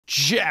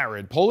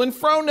Jared Polin,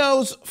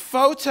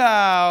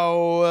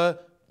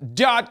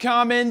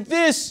 FroKnowsPhoto.com, and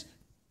this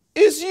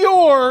is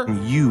your...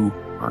 You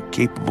are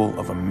capable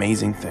of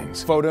amazing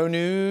things. Photo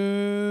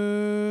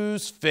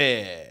News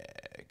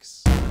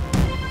Fix.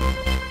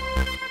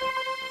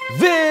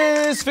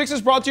 This fix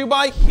is brought to you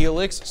by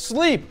Helix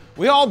Sleep.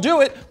 We all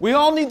do it, we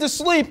all need to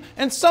sleep,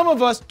 and some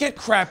of us get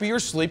crappier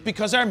sleep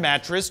because our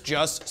mattress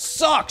just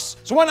sucks.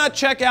 So why not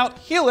check out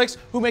Helix,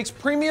 who makes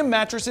premium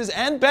mattresses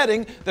and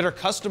bedding that are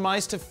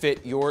customized to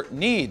fit your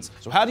needs.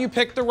 So how do you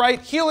pick the right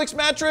Helix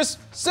mattress?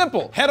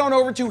 Simple. Head on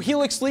over to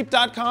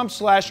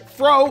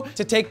helixsleep.com/fro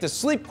to take the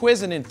sleep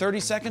quiz, and in 30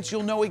 seconds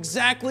you'll know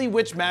exactly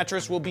which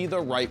mattress will be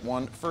the right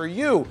one for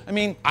you. I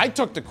mean, I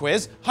took the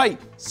quiz. Height,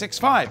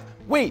 6'5".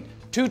 Weight,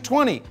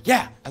 220.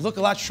 Yeah, I look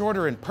a lot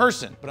shorter in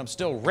person, but I'm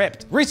still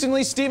ripped.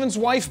 Recently, Steven's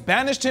wife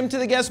banished him to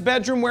the guest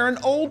bedroom where an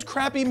old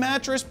crappy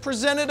mattress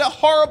presented a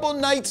horrible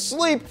night's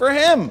sleep for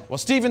him. Well,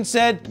 Steven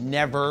said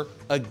never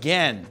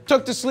again.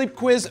 Took the sleep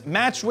quiz,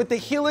 matched with the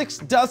Helix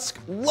Dusk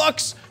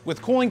Luxe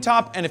with cooling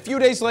top, and a few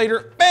days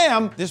later,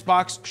 bam, this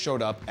box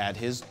showed up at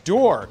his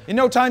door. In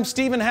no time,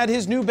 Steven had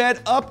his new bed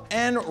up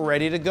and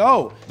ready to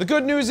go. The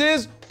good news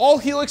is, all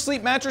Helix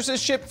Sleep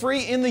mattresses ship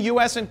free in the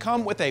US and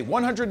come with a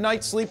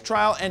 100-night sleep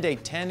trial and a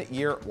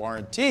 10-year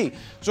warranty.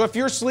 So if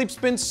your sleep's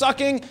been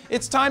sucking,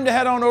 it's time to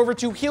head on over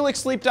to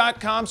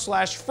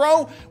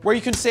helixsleep.com/fro, where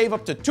you can save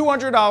up to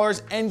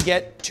 $200 and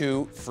get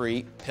 2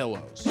 free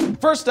pillows.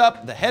 First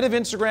up, the head of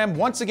Instagram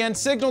once again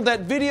signaled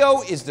that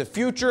video is the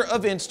future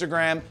of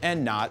Instagram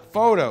and not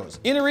photos.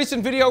 In a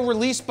recent video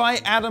released by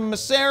Adam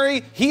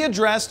Mosseri, he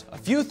addressed a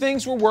few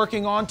things we're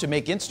working on to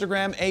make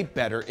Instagram a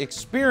better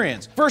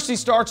experience. First, he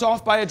starts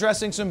off by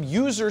addressing some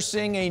users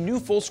seeing a new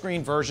full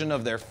screen version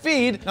of their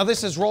feed. Now,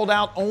 this is rolled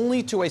out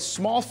only to a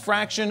small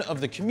fraction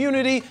of the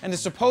community and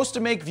is supposed to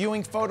make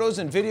viewing photos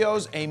and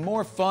videos a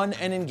more fun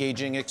and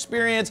engaging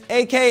experience,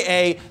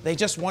 aka they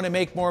just want to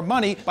make more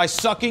money by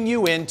sucking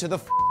you into the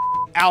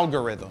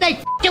algorithm. They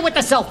f***ing with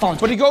the cell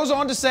phones. But he goes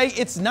on to say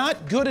it's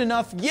not good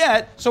enough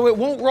yet, so it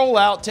won't roll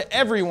out to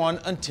everyone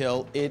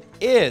until it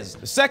is.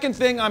 The second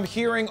thing I'm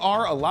hearing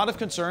are a lot of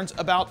concerns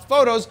about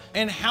photos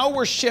and how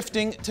we're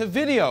shifting to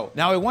video.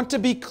 Now, I want to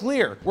be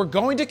clear, we're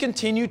going to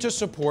continue to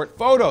support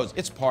photos.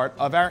 It's part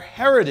of our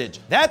heritage.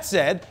 That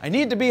said, I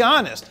need to be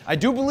honest. I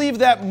do believe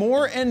that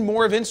more and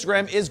more of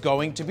Instagram is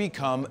going to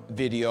become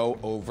video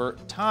over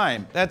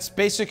time. That's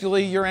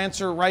basically your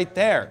answer right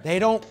there. They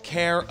don't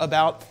care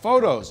about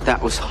photos.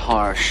 That was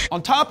harsh. On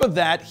top of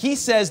that, he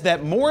says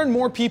that more and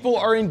more people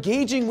are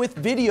engaging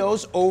with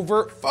videos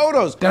over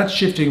photos. That's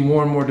shifting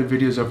more and more to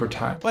videos over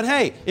time. But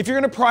hey, if you're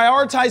gonna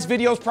prioritize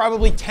videos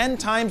probably 10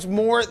 times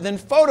more than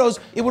photos,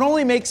 it would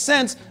only make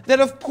sense that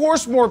of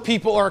course more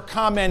people are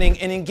commenting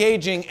and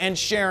engaging and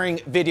sharing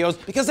videos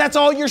because that's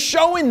all you're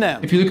showing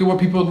them. If you look at what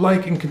people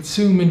like and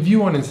consume and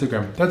view on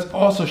Instagram, that's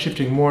also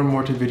shifting more and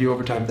more to video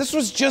over time. This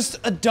was just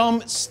a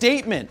dumb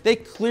statement. They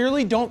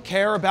clearly don't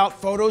care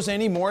about photos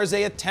anymore as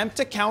they attempt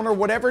to counter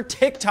whatever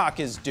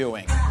TikTok is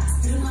doing.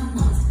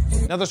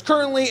 Now, there's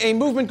currently a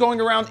movement going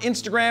around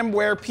Instagram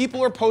where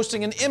people are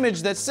posting an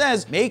image that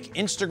says, "Make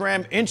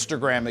Instagram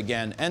Instagram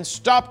again and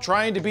stop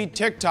trying to be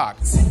TikTok."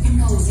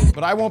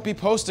 But I won't be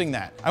posting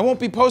that. I won't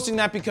be posting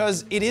that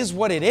because it is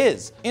what it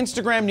is.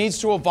 Instagram needs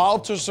to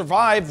evolve to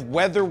survive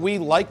whether we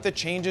like the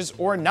changes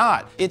or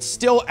not. It's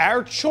still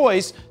our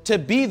choice to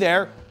be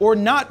there or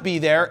not be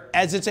there,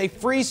 as it's a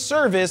free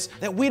service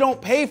that we don't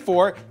pay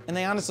for, and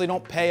they honestly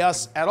don't pay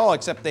us at all,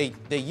 except they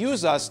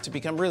use us to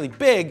become really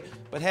big.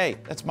 But hey,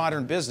 that's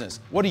modern business.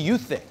 What do you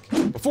think?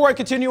 Before I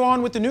continue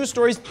on with the news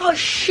stories, Oh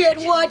shit,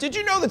 what? did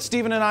you know that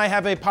Steven and I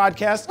have a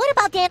podcast? What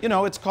about that? You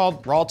know, it's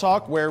called Raw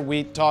Talk, where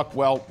we talk,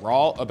 well,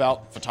 raw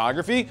about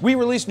photography. We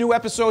release new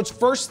episodes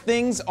first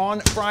things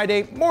on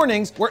Friday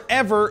mornings,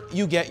 wherever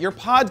you get your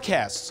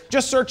podcasts.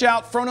 Just search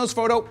out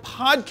FroKnowsPhoto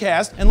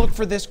Podcast and look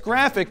for this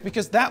graphic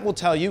because that will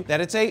tell you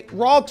that it's a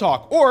Raw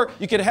Talk. Or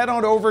you can head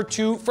on over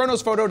to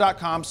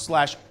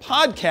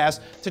FroKnowsPhoto.com/podcast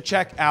to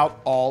check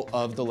out all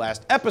of the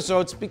last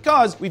episodes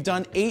because we've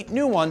done 8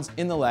 new ones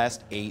in the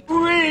last 8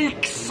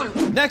 weeks.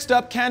 Next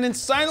up, Canon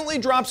silently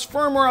drops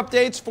firmware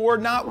updates for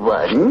not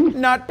 1,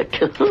 not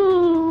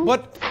 2,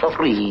 but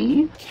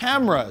 3.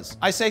 cameras.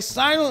 I say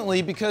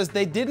silently because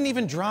they didn't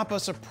even drop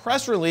us a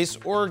press release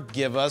or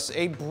give us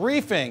a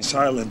briefing.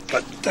 Silent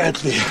but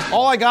deadly.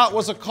 All I got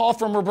was a call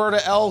from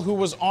Roberta L, who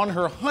was on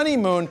her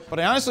honeymoon, but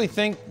I honestly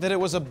think that it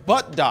was a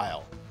butt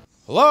dial.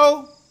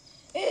 Hello?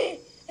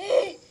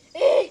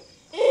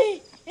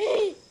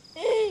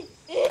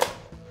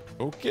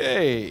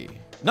 Okay.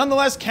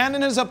 Nonetheless,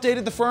 Canon has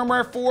updated the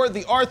firmware for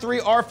the R3,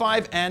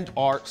 R5, and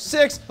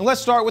R6. And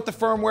let's start with the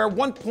firmware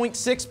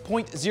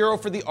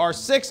 1.6.0 for the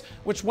R6,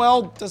 which,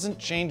 well, doesn't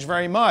change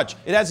very much.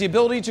 It has the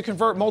ability to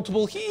convert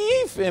multiple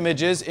HEIF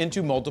images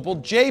into multiple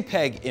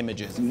JPEG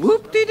images.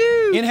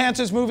 Whoop-de-doo.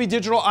 Enhances movie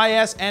digital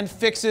IS and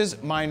fixes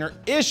minor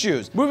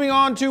issues. Moving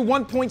on to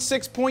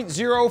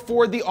 1.6.0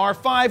 for the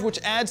R5, which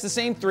adds the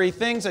same 3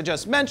 things I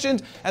just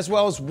mentioned, as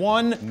well as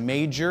one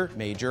major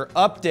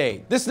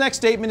update. This next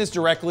statement is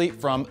directly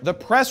from the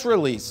press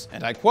release,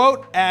 and I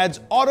quote,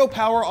 adds auto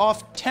power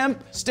off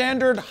temp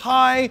standard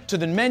high to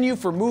the menu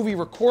for movie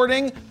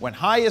recording. When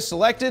high is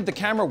selected, the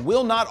camera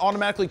will not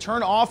automatically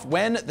turn off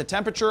when the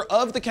temperature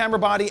of the camera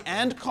body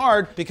and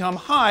card become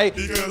high,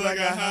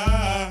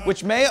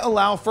 which may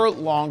allow for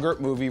longer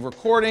movie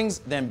recordings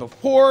than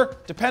before,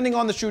 depending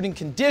on the shooting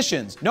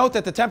conditions. Note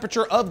that the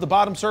temperature of the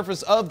bottom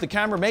surface of the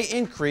camera may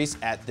increase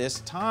at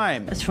this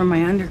time. That's for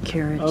my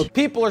undercarriage.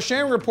 People are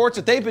sharing reports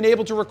that they've been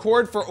able to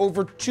record for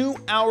over 2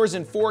 hours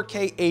in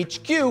 4K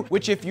HQ,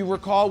 which, if you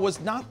recall,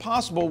 was not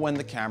possible when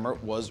the camera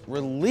was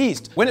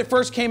released. When it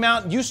first came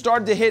out, you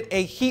started to hit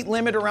a heat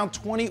limit around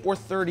 20 or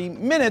 30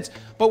 minutes,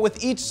 but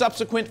with each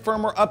subsequent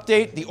firmware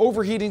update, the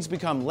overheatings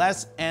become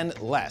less and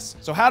less.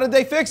 So how did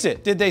they fix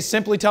it? Did they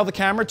simply tell the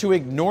camera to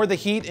ignore the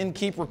heat and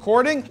keep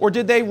recording? Or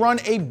did they run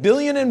a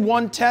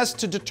 1,000,001 tests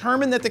to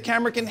determine that the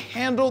camera can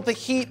handle the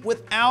heat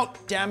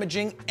without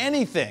damaging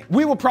anything?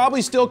 We will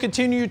probably still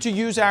continue to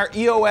use our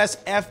EOS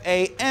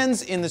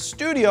FANs in the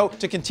studio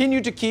to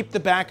continue to keep the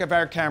back of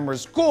our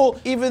cameras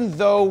cool, even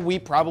though we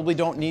probably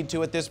don't need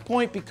to at this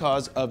point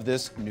because of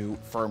this new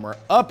firmware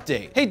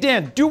update. Hey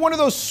Dan, do one of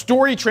those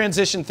story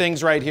transition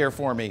things right here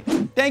for me.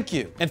 Thank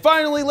you. And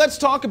finally, let's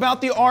talk about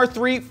the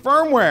R3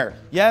 firmware.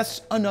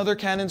 Yes, another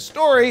Canon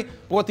story,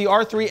 but what the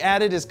R3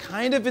 added is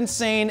kind of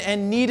insane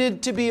and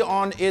needed to be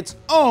on its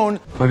own.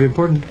 Quite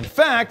important. In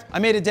fact, I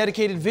made a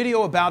dedicated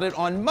video about it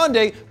on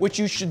Monday, which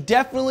you should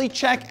definitely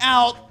check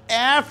out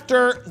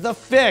after the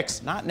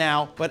fix. Not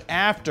now, but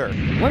after.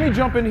 Let me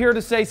jump in here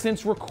to say,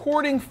 since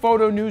recording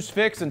Photo News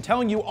Fix and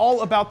telling you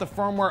all about the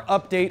firmware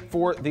update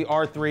for the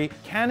R3,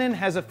 Canon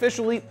has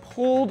officially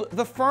pulled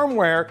the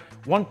firmware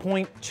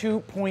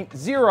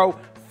 1.2.0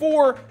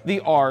 for the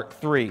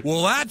R3.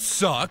 Well, that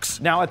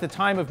sucks. Now, at the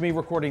time of me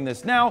recording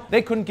this now,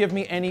 they couldn't give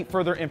me any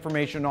further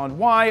information on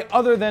why,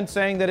 other than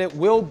saying that it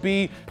will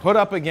be put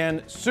up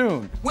again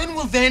soon. When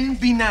will then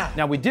be now?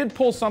 Now, we did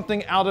pull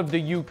something out of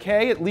the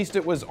UK, at least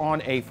it was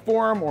on a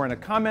forum or in a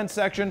comment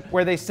section,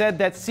 where they said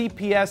that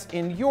CPS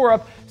in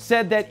Europe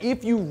said that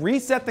if you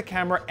reset the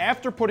camera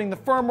after putting the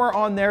firmware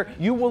on there,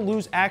 you will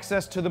lose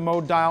access to the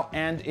mode dial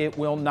and it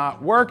will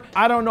not work.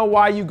 I don't know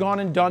why you gone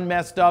and done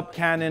messed up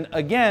Canon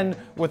again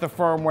with a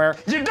firmware.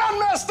 You done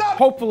messed up!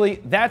 Hopefully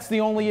that's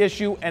the only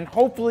issue, and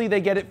hopefully they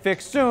get it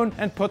fixed soon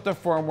and put the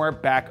firmware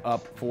back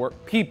up for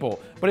people.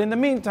 But in the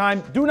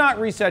meantime, do not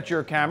reset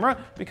your camera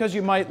because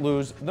you might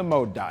lose the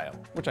mode dial,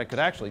 which I could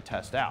actually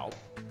test out.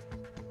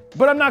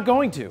 But I'm not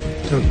going to.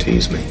 Don't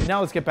tease me. Now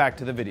let's get back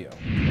to the video.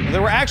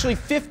 There were actually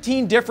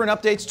 15 different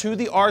updates to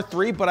the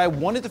R3, but I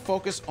wanted to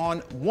focus on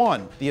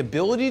one: the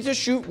ability to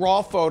shoot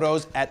RAW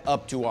photos at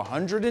up to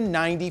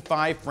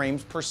 195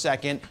 frames per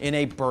second in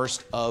a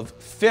burst of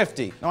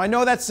 50. Now I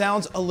know that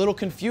sounds a little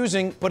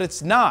confusing, but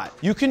it's not.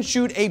 You can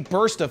shoot a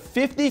burst of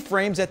 50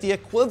 frames at the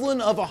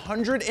equivalent of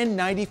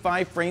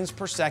 195 frames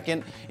per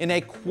second in a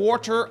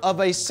quarter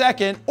of a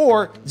second,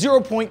 or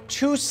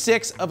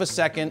 0.26 of a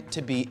second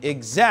to be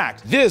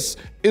exact. This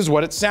is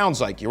what it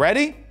sounds like. You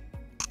ready?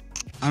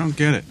 I don't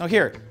get it. Now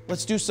here,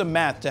 let's do some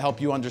math to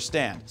help you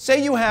understand.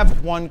 Say you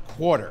have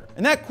 1/4,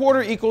 and that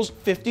quarter equals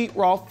 50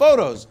 raw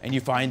photos, and you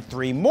find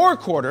 3 more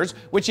quarters,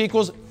 which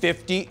equals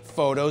 50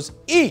 photos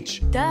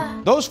each.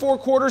 Duh. Those 4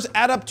 quarters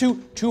add up to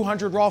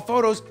 200 raw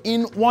photos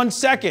in 1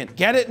 second.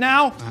 Get it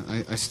now?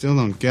 I still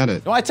don't get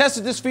it. Now, I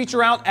tested this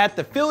feature out at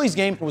the Phillies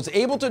game and was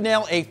able to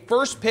nail a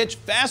first pitch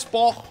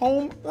fastball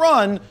home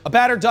run, a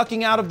batter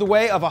ducking out of the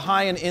way of a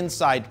high and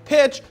inside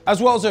pitch,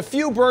 as well as a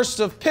few bursts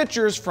of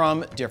pitchers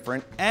from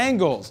different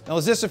angles. Now,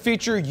 is this a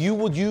feature you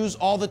would use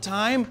all the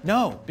time?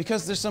 No,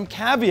 because there's some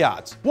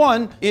caveats.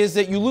 One is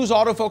that you lose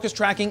autofocus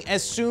tracking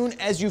as soon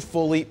as you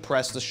fully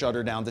press the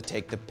shutter down to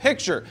take the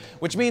picture,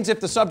 which means if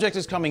the subject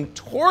is coming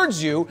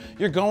towards you,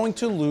 you're going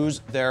to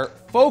lose their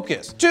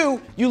focus. 2,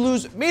 you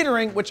lose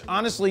metering, which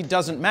honestly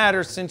doesn't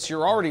matter since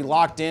you're already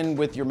locked in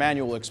with your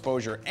manual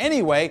exposure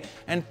anyway.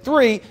 And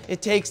 3,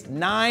 it takes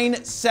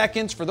 9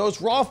 seconds for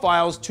those RAW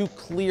files to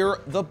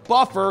clear the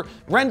buffer,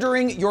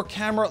 rendering your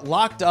camera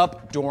locked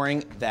up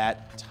during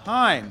that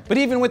time. But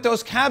even with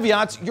those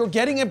caveats, you're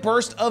getting a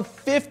burst of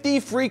 50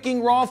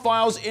 freaking RAW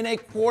files in a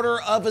quarter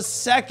of a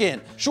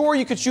second. Sure,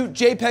 you could shoot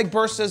JPEG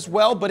bursts as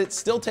well, but it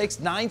still takes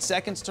 9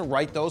 seconds to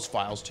write those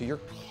files to your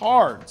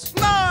cards.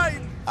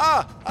 9!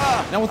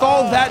 Now, with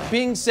all of that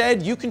being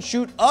said, you can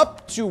shoot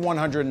up to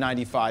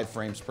 195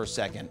 frames per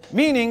second,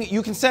 meaning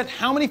you can set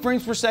how many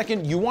frames per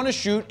second you want to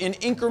shoot in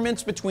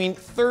increments between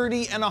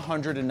 30 and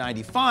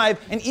 195,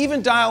 and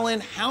even dial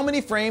in how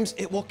many frames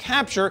it will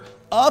capture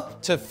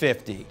up to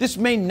 50. This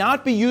may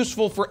not be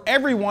useful for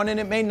everyone, and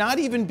it may not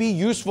even be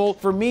useful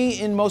for me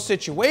in most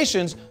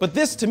situations, but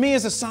this to me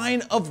is a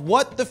sign of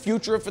what the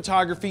future of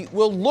photography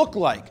will look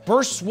like.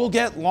 Bursts will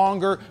get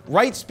longer,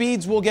 write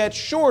speeds will get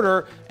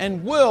shorter,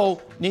 and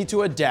will need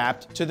to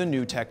adapt to the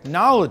new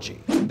technology.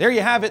 There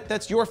you have it.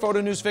 That's your photo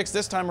news fix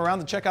this time around.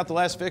 To check out the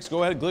last fix,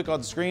 go ahead and click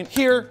on the screen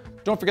here.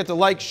 Don't forget to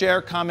like, share,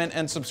 comment,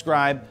 and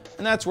subscribe.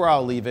 And that's where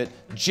I'll leave it.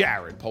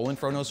 Jared, Polin,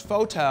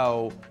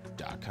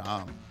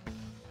 FroKnowsPhoto.com.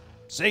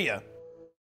 See ya.